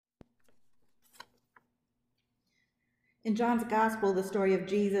In John's Gospel, the story of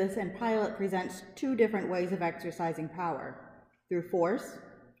Jesus and Pilate presents two different ways of exercising power, through force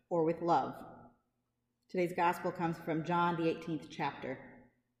or with love. Today's Gospel comes from John, the 18th chapter.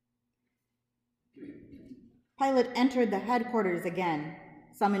 Pilate entered the headquarters again,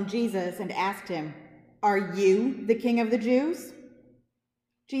 summoned Jesus, and asked him, "Are you the king of the Jews?"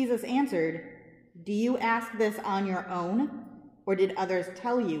 Jesus answered, "Do you ask this on your own, or did others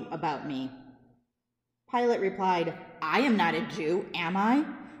tell you about me?" Pilate replied, "I am not a Jew, am I?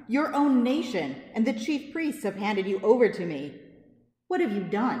 Your own nation and the chief priests have handed you over to me. What have you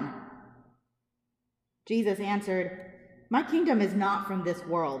done?" Jesus answered, "My kingdom is not from this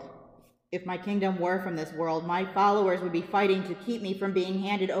world. If my kingdom were from this world, my followers would be fighting to keep me from being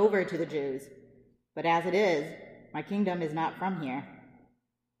handed over to the Jews. But as it is, my kingdom is not from here."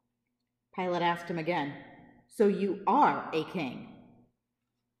 Pilate asked him again, "So you are a king?"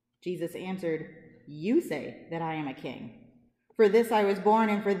 Jesus answered, "You say that I am a king. For this I was born,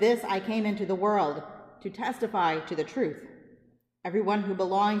 and for this I came into the world, to testify to the truth. Everyone who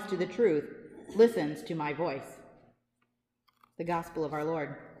belongs to the truth listens to my voice." The Gospel of our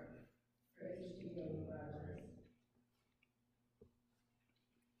Lord.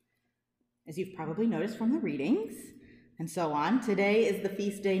 As you've probably noticed from the readings and so on, today is the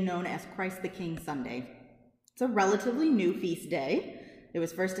feast day known as Christ the King Sunday. It's a relatively new feast day. It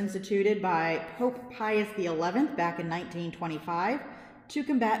was first instituted by Pope Pius XI back in 1925 to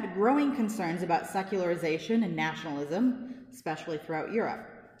combat growing concerns about secularization and nationalism, especially throughout Europe.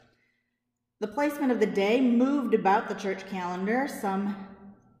 The placement of the day moved about the church calendar some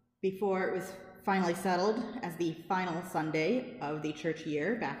before it was finally settled as the final Sunday of the church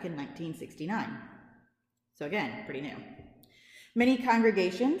year back in 1969. So again, pretty new. Many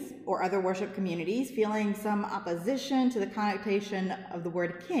congregations or other worship communities feeling some opposition to the connotation of the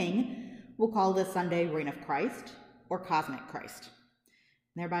word king will call this Sunday Reign of Christ or Cosmic Christ,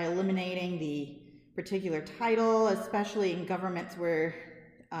 thereby eliminating the particular title, especially in governments where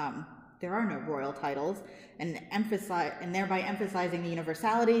there are no royal titles, and thereby emphasizing the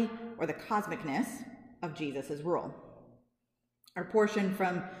universality or the cosmicness of Jesus' rule. Our portion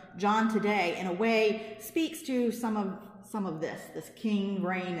from John today, in a way, speaks to some of this king,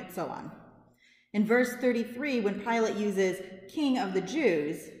 reign, and so on. In verse 33, when Pilate uses King of the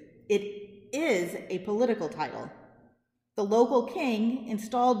Jews, it is a political title. The local king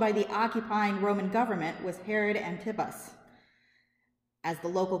installed by the occupying Roman government was Herod Antipas. As the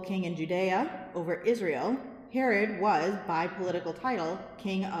local king in Judea over Israel, Herod was, by political title,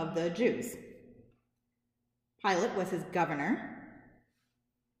 King of the Jews. Pilate was his governor.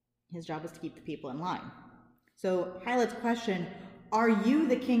 His job was to keep the people in line. So Pilate's question, "Are you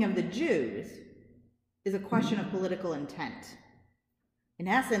the king of the Jews?" is a question of political intent. In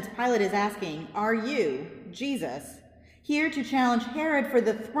essence, Pilate is asking, are you, Jesus, here to challenge Herod for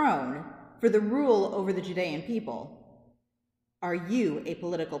the throne, for the rule over the Judean people? Are you a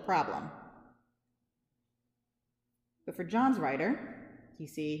political problem? But for John's writer, you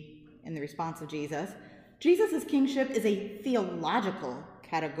see in the response of Jesus' kingship is a theological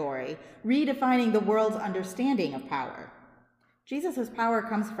category, redefining the world's understanding of power. Jesus' power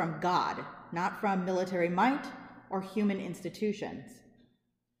comes from God, not from military might or human institutions.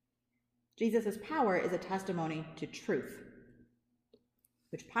 Jesus' power is a testimony to truth,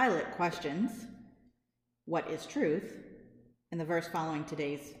 which Pilate questions, what is truth, in the verse following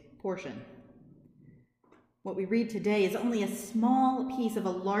today's portion. What we read today is only a small piece of a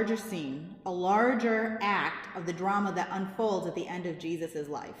larger scene, a larger act of the drama that unfolds at the end of Jesus'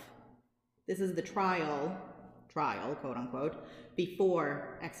 life. This is the trial, quote unquote,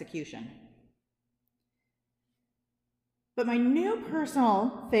 before execution. But my new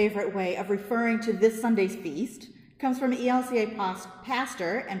personal favorite way of referring to this Sunday's feast comes from ELCA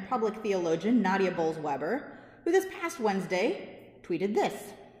pastor and public theologian Nadia Bolz-Weber, who this past Wednesday tweeted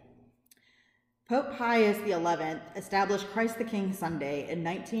this: Pope Pius XI established Christ the King Sunday in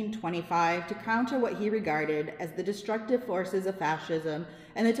 1925 to counter what he regarded as the destructive forces of fascism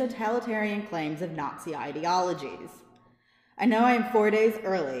and the totalitarian claims of Nazi ideologies. I know I am 4 days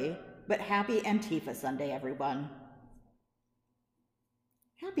early, but happy Antifa Sunday, everyone.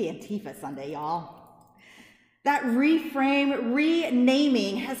 Happy Antifa Sunday, y'all. That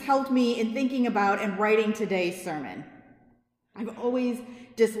renaming has helped me in thinking about and writing today's sermon. I've always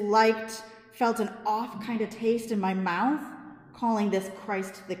felt an off kind of taste in my mouth calling this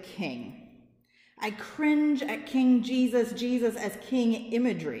Christ the King. I cringe at King Jesus as king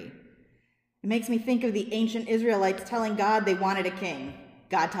imagery. It makes me think of the ancient Israelites telling God they wanted a king,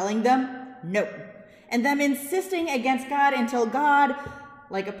 God telling them no, and them insisting against God until God,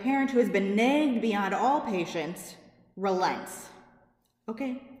 like a parent who has been nagged beyond all patience, relents.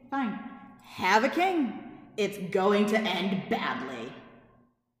 Okay, fine. Have a king. It's going to end badly.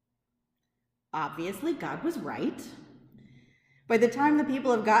 Obviously, God was right. By the time the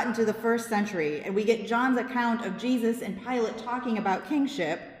people have gotten to the 1st century and we get John's account of Jesus and Pilate talking about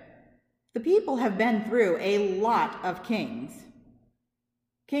kingship, the people have been through a lot of kings.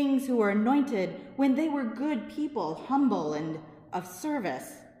 Kings who were anointed when they were good people, humble and of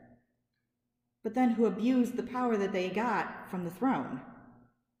service, but then who abused the power that they got from the throne.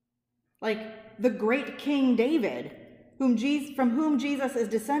 Like the great King David, from whom Jesus is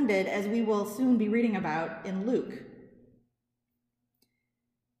descended, as we will soon be reading about in Luke.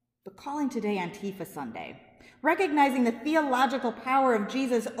 But calling today Antifa Sunday, recognizing the theological power of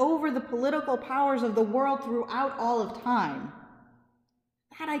Jesus over the political powers of the world throughout all of time,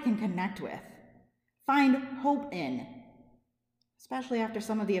 that I can connect with, find hope in, especially after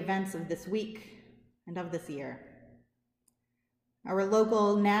some of the events of this week and of this year. Our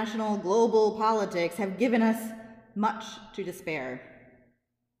local, national, global politics have given us much to despair.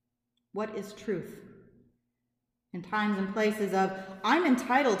 What is truth? In times and places of, I'm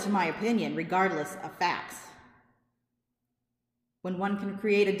entitled to my opinion regardless of facts. When one can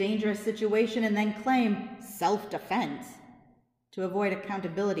create a dangerous situation and then claim self-defense to avoid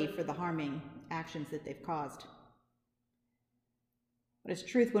accountability for the harming actions that they've caused. What is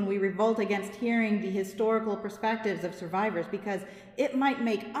truth when we revolt against hearing the historical perspectives of survivors because it might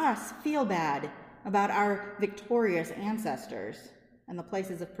make us feel bad about our victorious ancestors and the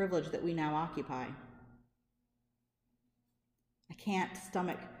places of privilege that we now occupy? I can't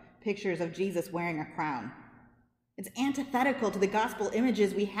stomach pictures of Jesus wearing a crown. It's antithetical to the gospel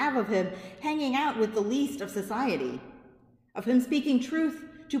images we have of him hanging out with the least of society, of him speaking truth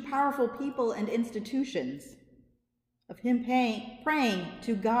to powerful people and institutions, of him praying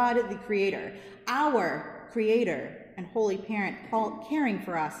to God the Creator, our Creator and Holy Parent, caring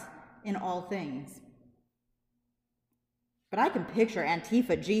for us in all things. But I can picture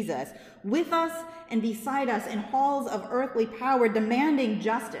Antifa Jesus with us and beside us in halls of earthly power demanding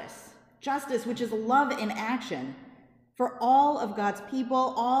justice which is love in action for all of God's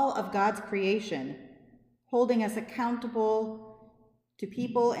people, all of God's creation, holding us accountable to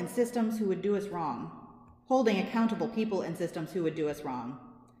people and systems who would do us wrong, holding accountable people and systems who would do us wrong.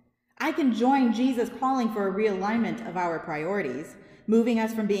 I can join Jesus calling for a realignment of our priorities, moving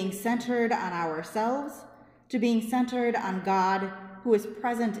us from being centered on ourselves to being centered on God, who is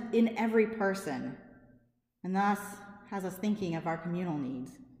present in every person, and thus has us thinking of our communal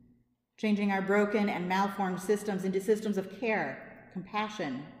needs, changing our broken and malformed systems into systems of care,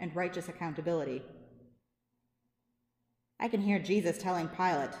 compassion, and righteous accountability. I can hear Jesus telling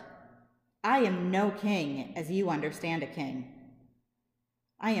Pilate, I am no king as you understand a king.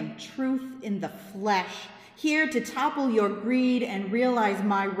 I am truth in the flesh, here to topple your greed and realize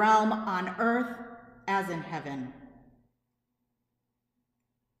my realm on earth as in heaven.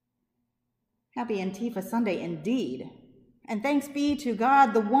 Happy Antifa Sunday indeed. And thanks be to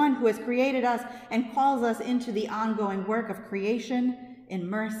God, the one who has created us and calls us into the ongoing work of creation in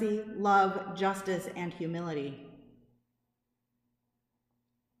mercy, love, justice, and humility.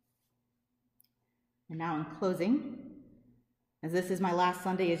 And now in closing, as this is my last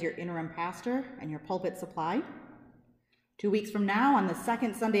Sunday as your interim pastor and your pulpit supply, 2 weeks from now, on the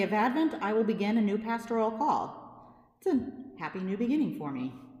second Sunday of Advent, I will begin a new pastoral call. It's a happy new beginning for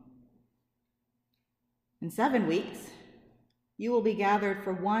me. In 7 weeks, you will be gathered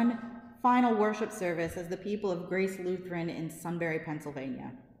for one final worship service as the people of Grace Lutheran in Sunbury,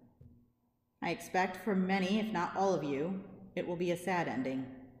 Pennsylvania. I expect for many, if not all of you, it will be a sad ending.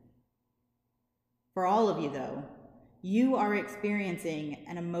 For all of you, though, you are experiencing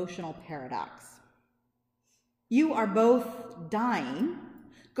an emotional paradox. You are both dying,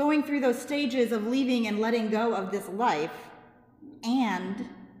 going through those stages of leaving and letting go of this life, and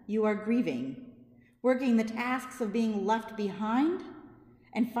you are grieving, working the tasks of being left behind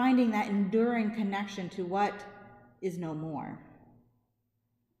and finding that enduring connection to what is no more.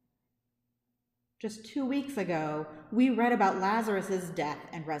 Just 2 weeks ago, we read about Lazarus' death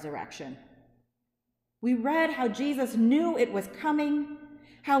and resurrection. We read how Jesus knew it was coming,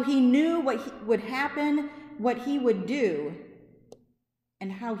 how he knew what would happen, what he would do,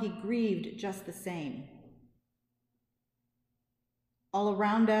 and how he grieved just the same. All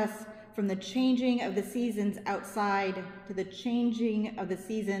around us, from the changing of the seasons outside to the changing of the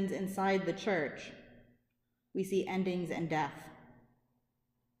seasons inside the church, we see endings and death.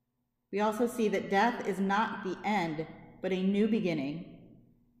 We also see that death is not the end, but a new beginning,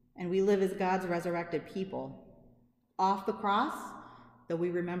 and we live as God's resurrected people. Off the cross, though we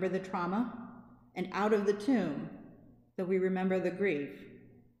remember the trauma, and out of the tomb, that we remember the grief,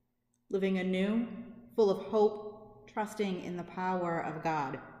 living anew, full of hope, trusting in the power of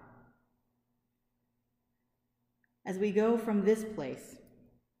God. As we go from this place,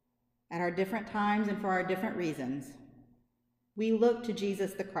 at our different times and for our different reasons, we look to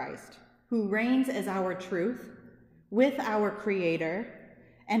Jesus the Christ, who reigns as our truth, with our Creator,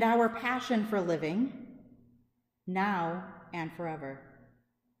 and our passion for living, now and forever.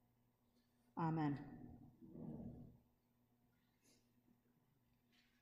 Amen.